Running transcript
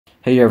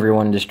Hey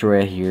everyone,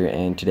 Destroya here,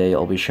 and today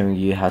I'll be showing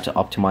you how to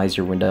optimize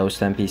your Windows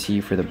 10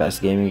 PC for the best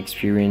gaming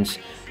experience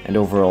and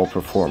overall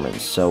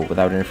performance. So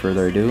without any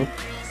further ado,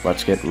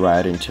 let's get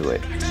right into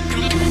it.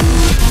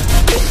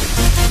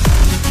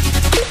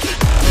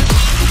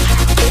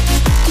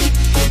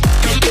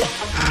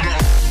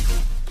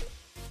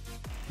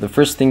 The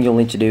first thing you'll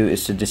need to do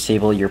is to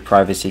disable your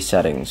privacy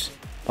settings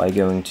by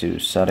going to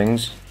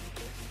Settings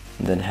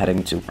and then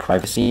heading to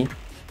Privacy.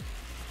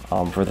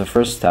 For the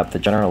first tab, the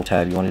General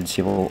tab, you want to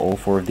disable all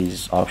four of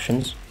these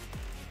options,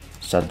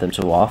 set them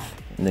to off,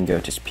 and then go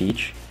to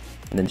Speech,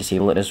 and then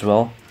disable it as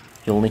well.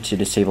 You'll need to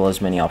disable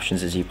as many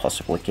options as you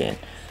possibly can.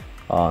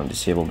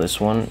 Disable this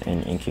one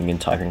in inking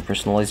and typing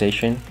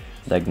personalization,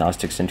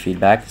 diagnostics and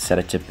feedback, set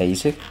it to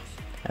basic,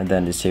 and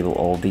then disable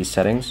all of these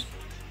settings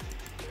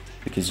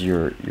because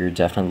you're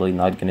definitely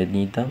not going to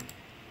need them.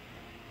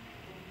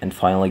 And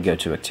finally go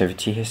to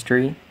activity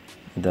history,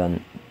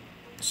 then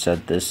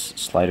set this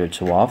slider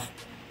to off,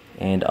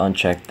 and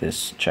uncheck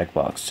this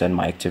checkbox, send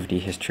my activity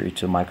history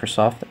to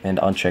Microsoft, and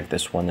uncheck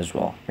this one as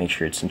well, make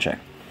sure it's in check.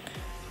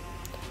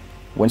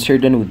 Once you're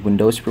done with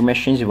Windows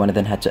permissions, you want to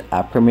then head to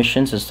app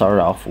permissions and start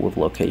off with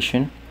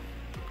location.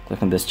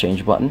 Click on this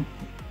change button,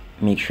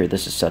 make sure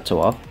this is set to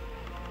off,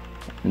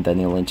 and then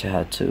you'll need to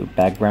head to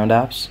background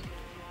apps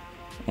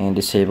and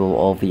disable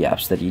all of the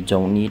apps that you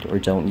don't need or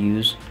don't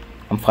use.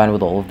 I'm fine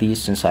with all of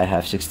these since I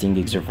have 16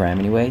 gigs of RAM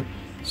anyway,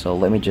 so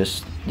let me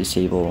just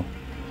disable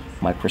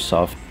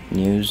Microsoft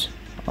News,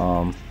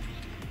 OneNote,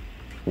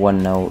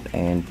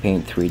 and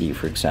Paint 3D,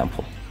 for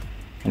example.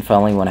 And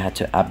finally, you want to head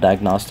to App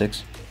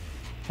Diagnostics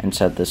and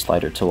set this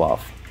slider to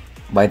off.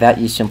 By that,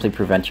 you simply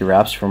prevent your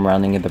apps from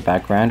running in the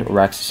background or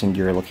accessing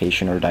your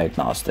location or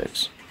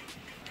diagnostics.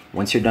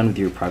 Once you're done with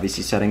your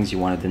privacy settings, you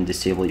want to then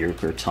disable your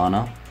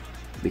Cortana,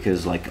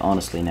 because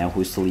honestly, now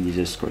who still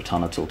uses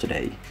Cortana till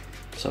today?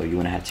 So you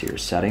want to head to your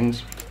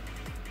settings,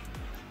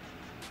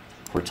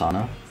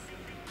 Cortana.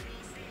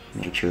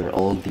 Make sure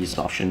all of these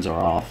options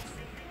are off.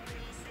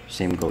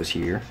 Same goes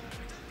here,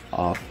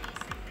 off,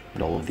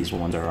 and all of these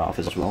ones are off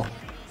as well.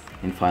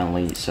 And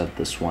finally, set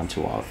this one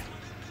to off.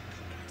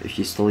 If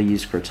you still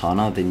use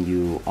Cortana, then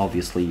you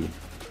obviously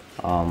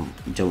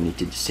don't need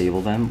to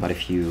disable them, but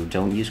if you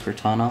don't use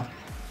Cortana,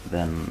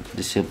 then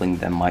disabling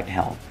them might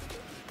help.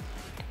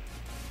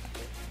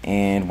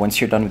 And once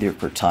you're done with your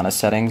Cortana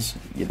settings,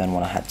 you then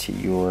want to head to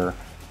your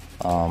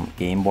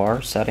game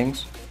bar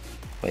settings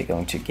by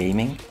going to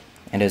Gaming.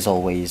 And as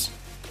always,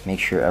 make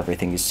sure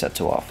everything is set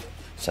to off.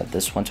 Set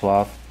this one to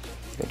off,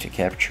 go to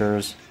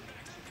Captures,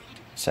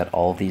 set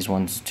all of these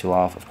ones to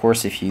off. Of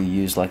course, if you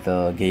use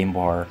the Game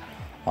Bar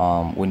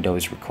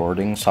Windows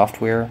recording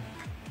software,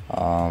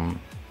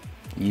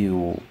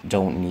 you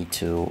don't need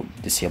to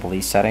disable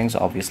these settings,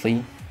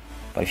 obviously.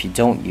 But if you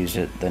don't use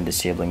it, then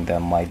disabling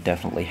them might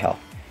definitely help.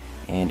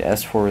 And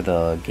as for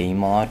the game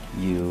mod,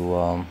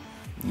 you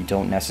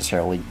don't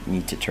necessarily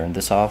need to turn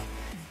this off,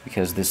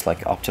 because this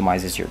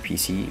optimizes your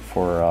PC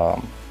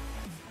for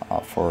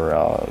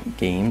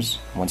games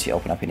once you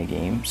open up in a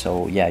game.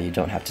 So yeah, you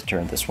don't have to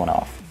turn this one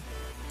off.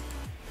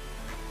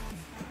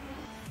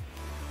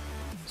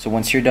 So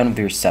once you're done with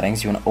your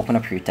settings, you want to open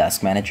up your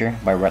task manager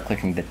by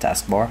right-clicking the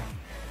taskbar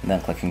and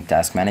then clicking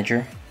Task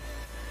Manager,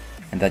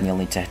 and then you'll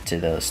need to head to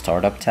the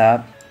Startup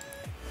tab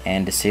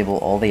and disable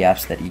all the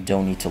apps that you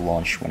don't need to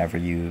launch whenever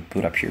you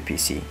boot up your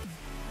PC.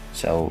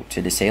 So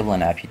to disable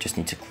an app, you just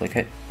need to click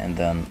it, and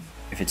then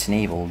if it's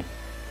enabled,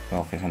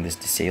 I'll click on this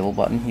disable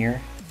button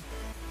here.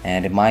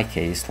 And in my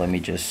case, let me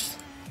just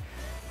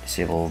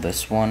disable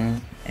this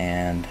one,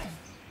 and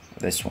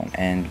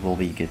we'll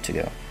be good to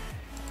go.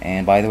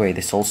 And by the way,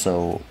 this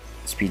also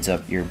speeds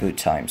up your boot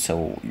time,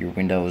 so your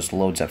Windows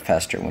loads up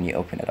faster when you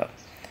open it up.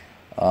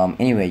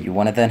 Anyway, you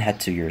want to then head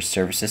to your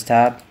Services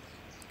tab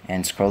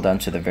and scroll down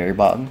to the very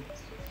bottom,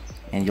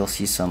 and you'll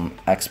see some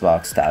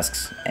Xbox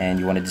tasks, and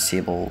you want to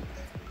disable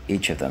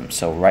each of them.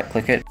 So right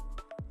click it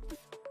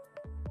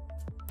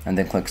and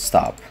then click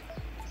Stop.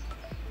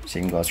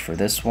 Same goes for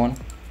this one,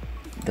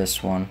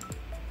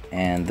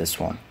 and this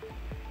one.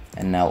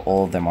 And now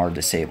all of them are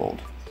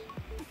disabled.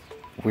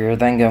 We are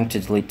then going to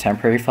delete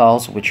temporary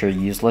files which are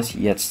useless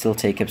yet still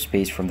take up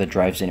space from the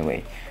drives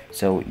anyway.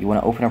 So you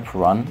want to open up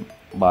Run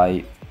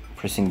by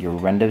pressing your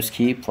Windows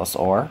key plus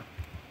R,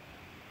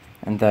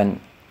 and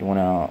then you want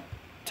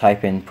to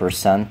type in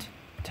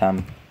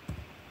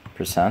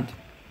 %temp%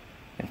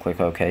 and click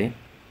OK.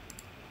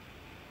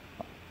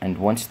 And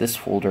once this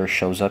folder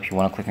shows up, you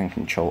want to click on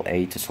Ctrl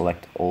A to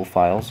select all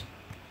files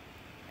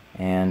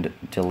and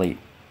delete.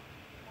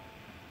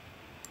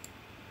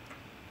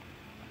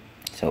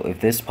 So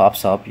if this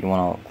pops up, you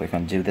want to click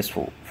on Do this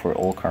for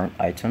all current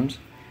items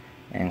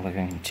and click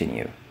on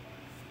Continue.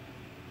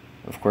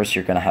 Of course,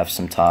 you're going to have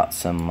some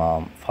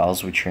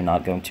files which you're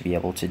not going to be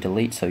able to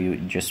delete, so you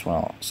just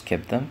want to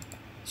skip them.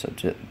 So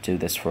do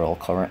this for all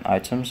current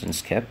items and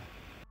skip.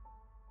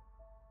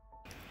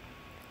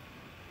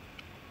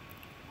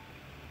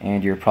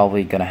 And you're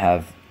probably going to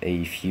have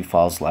a few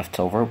files left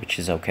over, which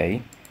is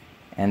okay.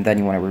 And then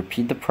you want to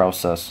repeat the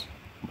process,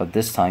 but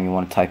this time you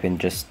want to type in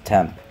just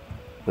temp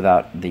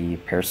without the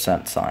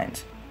percent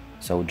signs.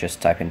 So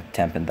just type in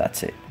temp and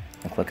that's it.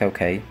 And click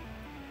OK.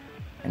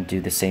 And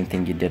do the same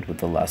thing you did with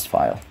the last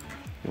file.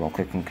 You want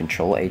to click on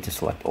Control A to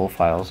select all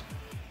files,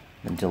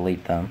 then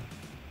delete them.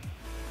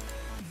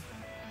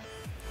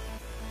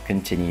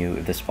 Continue.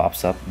 If this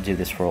pops up, do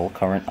this for all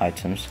current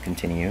items.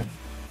 Continue.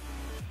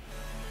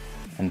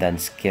 And then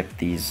skip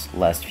these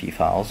last few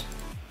files.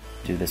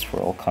 Do this for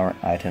all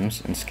current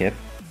items and skip.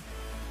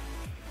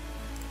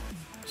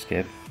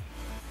 Skip.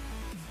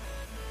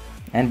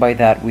 And by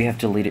that, we have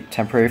deleted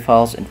temporary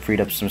files and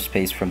freed up some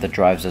space from the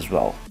drives as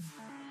well.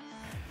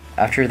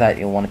 After that,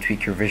 you'll want to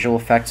tweak your visual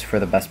effects for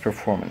the best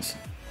performance.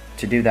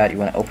 To do that, you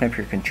want to open up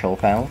your control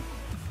panel,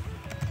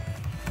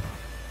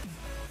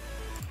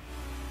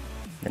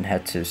 then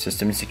head to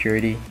System and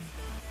Security,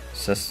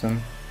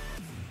 System,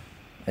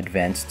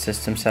 Advanced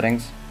System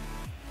Settings,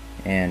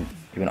 and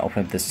you want to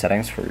open up the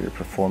settings for your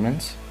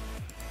performance.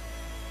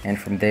 And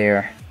from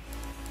there,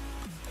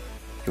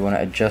 you want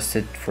to adjust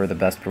it for the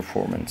best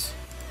performance.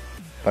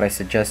 But I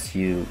suggest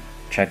you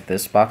check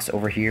this box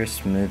over here,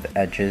 smooth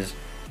edges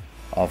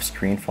of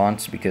screen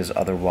fonts, because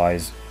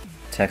otherwise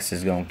text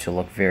is going to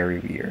look very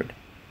weird.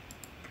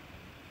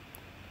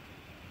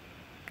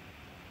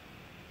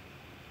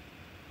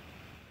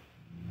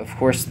 Of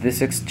course,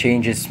 this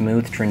exchanges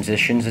smooth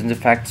transitions and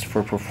effects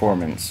for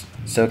performance,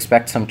 so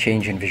expect some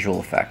change in visual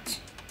effects.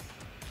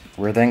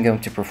 We're then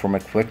going to perform a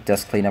quick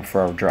desk cleanup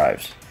for our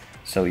drives.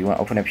 So you want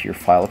to open up your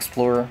File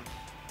Explorer,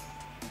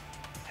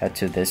 head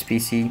to this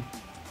PC,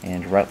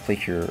 and right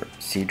click your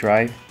C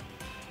drive.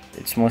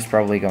 It's most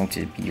probably going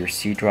to be your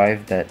C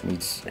drive that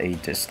needs a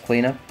disk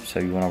cleanup, so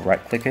you want to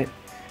right click it,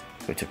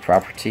 go to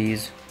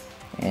Properties,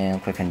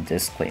 and click on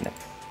Disk Cleanup.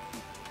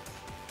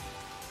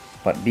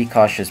 But be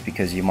cautious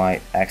because you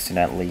might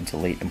accidentally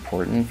delete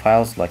important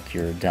files like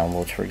your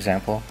downloads, for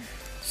example.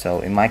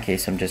 So in my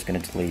case, I'm just going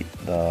to delete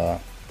the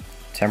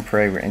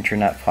temporary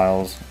internet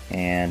files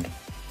and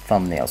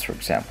thumbnails, for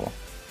example.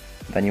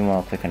 Then you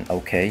want to click on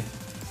OK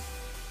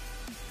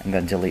and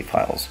then delete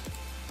files.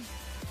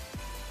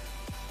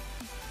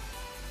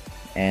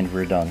 And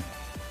we're done.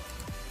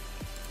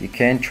 You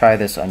can try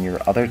this on your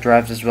other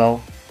drives as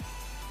well,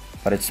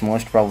 but it's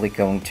most probably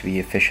going to be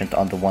efficient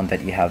on the one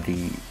that you have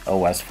the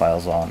OS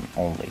files on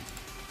only.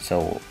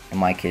 So in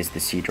my case, the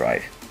C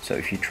drive. So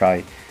if you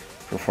try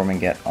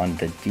performing it on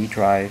the D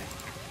drive,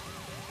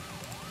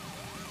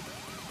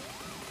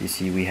 you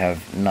see we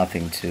have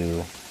nothing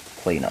to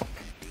clean up.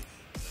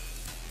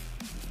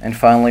 And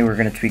finally, we're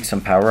going to tweak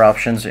some power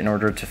options in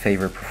order to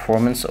favor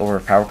performance over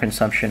power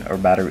consumption or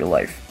battery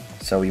life.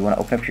 So you want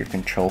to open up your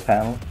control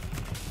panel,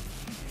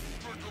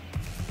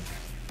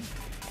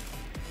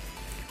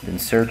 then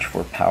search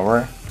for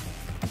power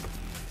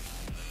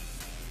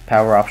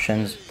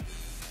options,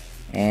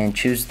 and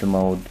choose the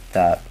mode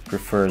that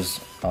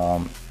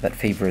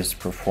favors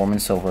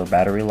performance over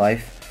battery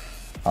life,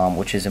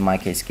 which is in my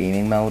case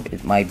gaming mode.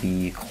 It might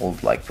be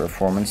called like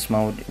performance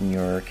mode in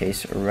your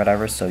case or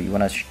whatever. So you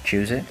want to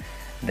choose it,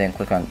 then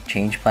click on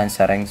change plan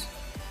settings,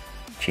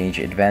 change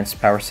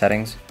advanced power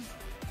settings,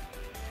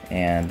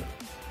 and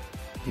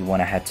you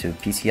want to head to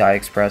PCI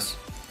Express,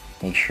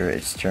 make sure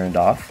it's turned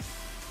off,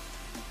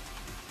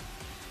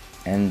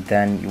 and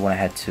then you want to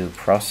head to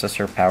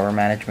processor power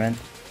management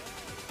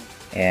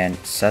and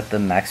set the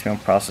maximum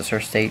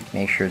processor state,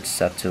 make sure it's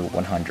set to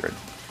 100,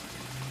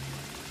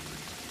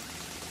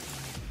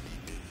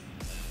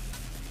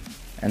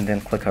 and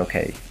then click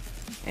OK,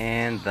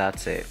 and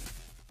that's it.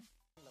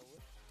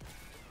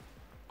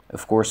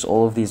 Of course,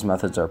 all of these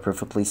methods are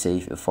perfectly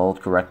safe if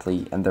followed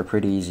correctly, and they're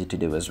pretty easy to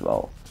do as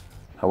well.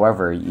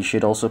 However, you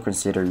should also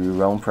consider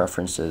your own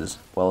preferences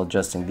while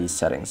adjusting these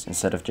settings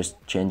instead of just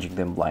changing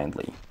them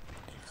blindly.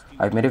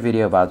 I've made a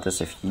video about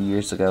this a few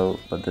years ago,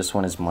 but this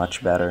one is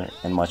much better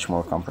and much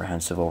more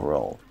comprehensive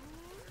overall.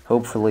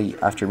 Hopefully,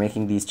 after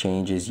making these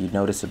changes, you'd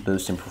notice a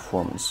boost in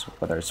performance,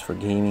 whether it's for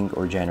gaming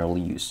or general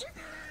use.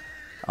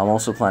 I'm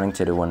also planning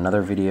to do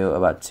another video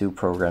about two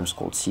programs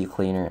called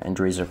CCleaner and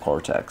Razer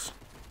Cortex.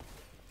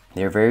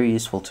 They are very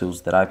useful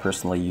tools that I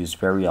personally use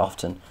very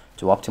often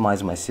to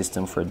optimize my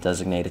system for a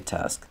designated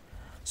task.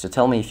 So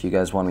tell me if you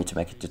guys want me to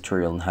make a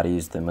tutorial on how to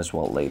use them as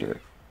well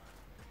later.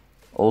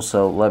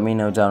 Also, let me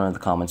know down in the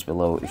comments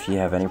below if you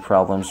have any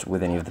problems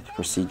with any of the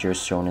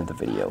procedures shown in the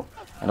video,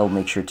 and I'll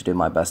make sure to do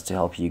my best to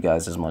help you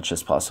guys as much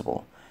as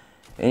possible.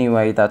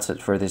 Anyway, that's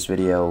it for this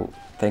video.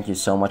 Thank you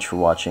so much for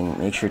watching.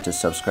 Make sure to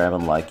subscribe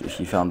and like if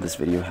you found this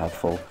video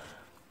helpful,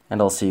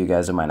 and I'll see you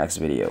guys in my next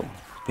video.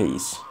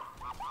 Peace.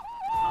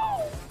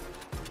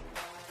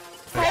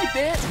 Hey,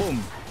 bitch!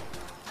 Boom.